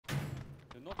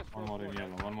One more in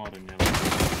yellow, one more in yellow.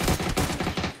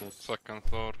 Second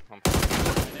floor.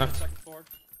 Second floor.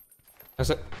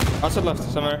 Outside left,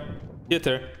 somewhere.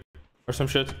 Theater. Or some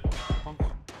shit. I'm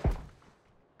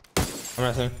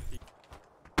resting.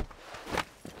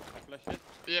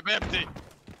 Yeah, empty.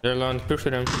 They're alone. Push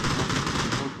with him.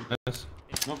 Nice.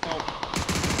 Knocked out.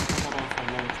 One more outside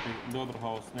low HP. The other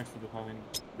house next to the having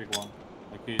big one.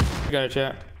 Like he's. You got it,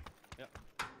 yeah.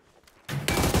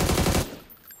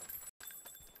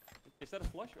 Is that a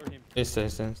flush or him? He's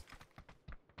dead.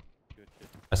 Good shit.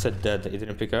 I said dead. He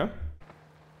didn't pick up.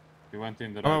 He went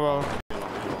in the I'm a wall.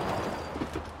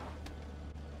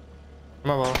 I'm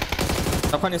a wall.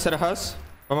 Knock one inside the house.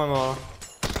 I'm a wall.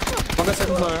 One guy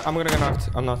second floor. I'm gonna get knocked.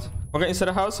 I'm not. One guy inside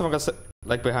the house. One guy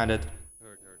like behind it.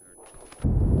 Heard.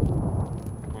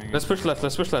 Let's push left.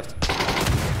 Let's push left.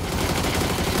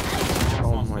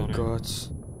 Oh my god.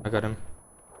 I got him.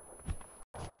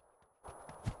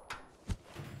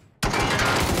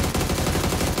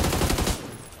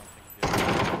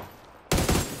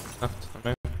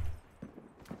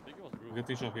 Get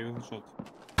the shot, he got the shot.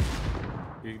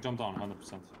 He jumped down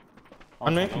 100%.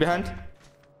 On me, behind.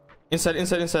 Inside.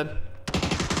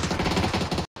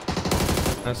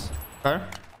 Nice. Car?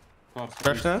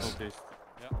 Crash nest? Yeah.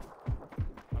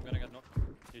 I'm gonna get knocked.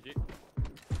 GG.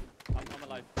 I'm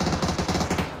alive.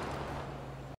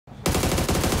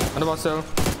 On the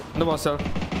wall cell.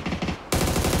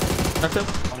 Knocked him.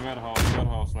 On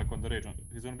warehouse, like on the region.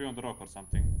 He's gonna be on the rock or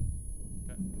something.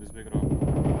 Okay. This big rock.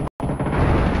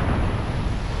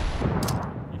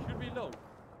 You should be low.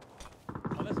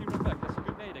 Unless you run back. That's a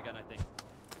good nade again, I think.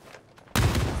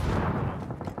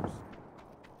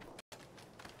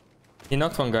 He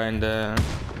knocked one guy in the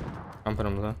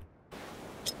compound room.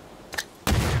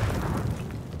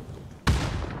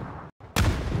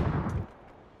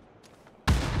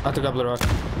 I took up the rock.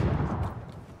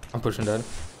 I'm pushing that.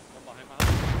 One behind my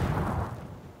house.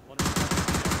 One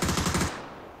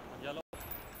yellow.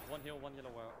 One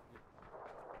yellow.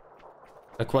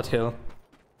 Like what hill?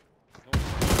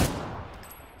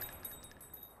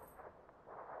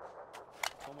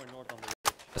 Somewhere north on the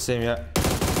ridge. I see him, yeah.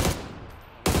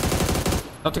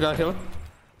 Not the guy hill. 1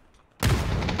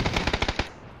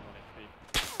 HP.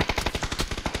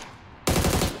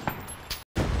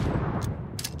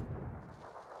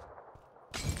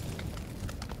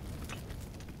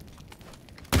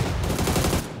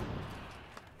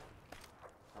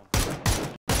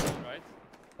 Right.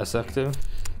 That's active.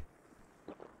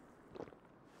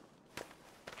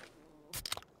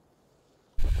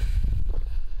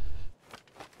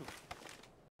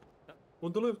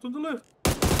 On the left. What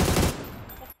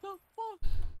the fuck?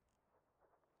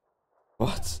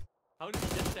 What? How did he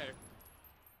get there?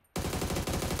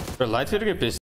 Bro, light video is